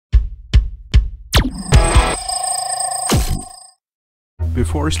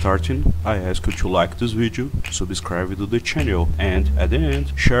Before starting, I ask you to like this video, subscribe to the channel, and at the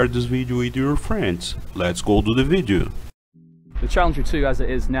end, share this video with your friends. Let's go to the video. The Challenger 2 as it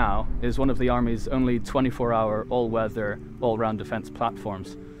is now is one of the Army's only 24-hour all-weather, all-round defence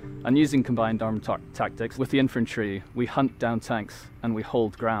platforms. And using combined arm tactics, with the infantry, we hunt down tanks and we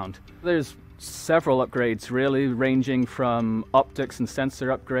hold ground. There's several upgrades really, ranging from optics and sensor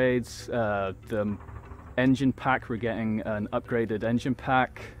upgrades, the engine pack, we're getting an upgraded engine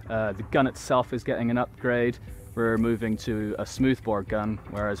pack, the gun itself is getting an upgrade, we're moving to a smoothbore gun,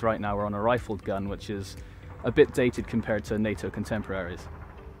 whereas right now we're on a rifled gun, which is a bit dated compared to NATO contemporaries.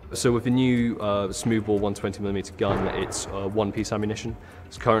 So with the new smoothbore 120mm gun, it's one-piece ammunition.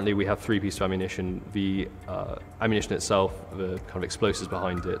 So currently we have three-piece ammunition. The ammunition itself, the kind of explosives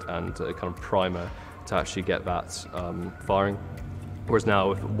behind it, and a kind of primer to actually get that firing. Whereas now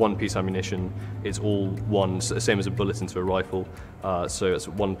with one-piece ammunition, it's all one, same as a bullet into a rifle. So it's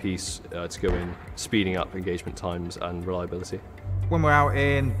one piece to go in, speeding up engagement times and reliability. When we're out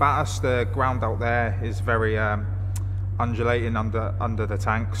in Bathurst, the ground out there is very undulating under the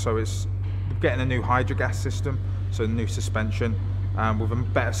tank, so it's getting a new hydrogas system, so new suspension. With a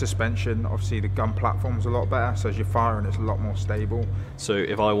better suspension, obviously the gun platform's a lot better, so as you're firing it's a lot more stable. So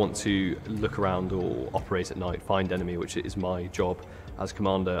if I want to look around or operate at night, find enemy, which is my job as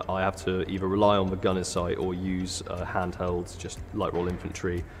commander, I have to either rely on the gunner's sight or use a handheld, just light roll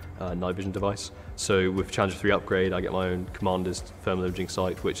infantry night vision device. So with Challenger 3 upgrade, I get my own commander's thermal imaging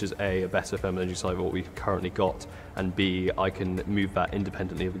sight, which is A, a better thermal imaging sight than what we've currently got, and B, I can move that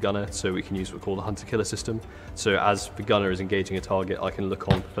independently of the gunner, so we can use what's called a hunter-killer system. So as the gunner is engaging a target, I can look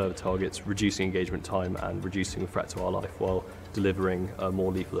on for further targets, reducing engagement time and reducing the threat to our life while delivering a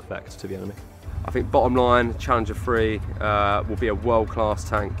more lethal effect to the enemy. I think bottom line, Challenger 3 will be a world-class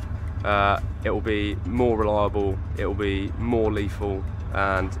tank. It will be more reliable, it will be more lethal,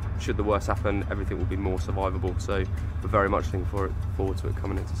 and should the worst happen, everything will be more survivable. So we're very much looking forward to it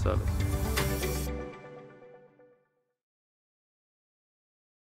coming into service.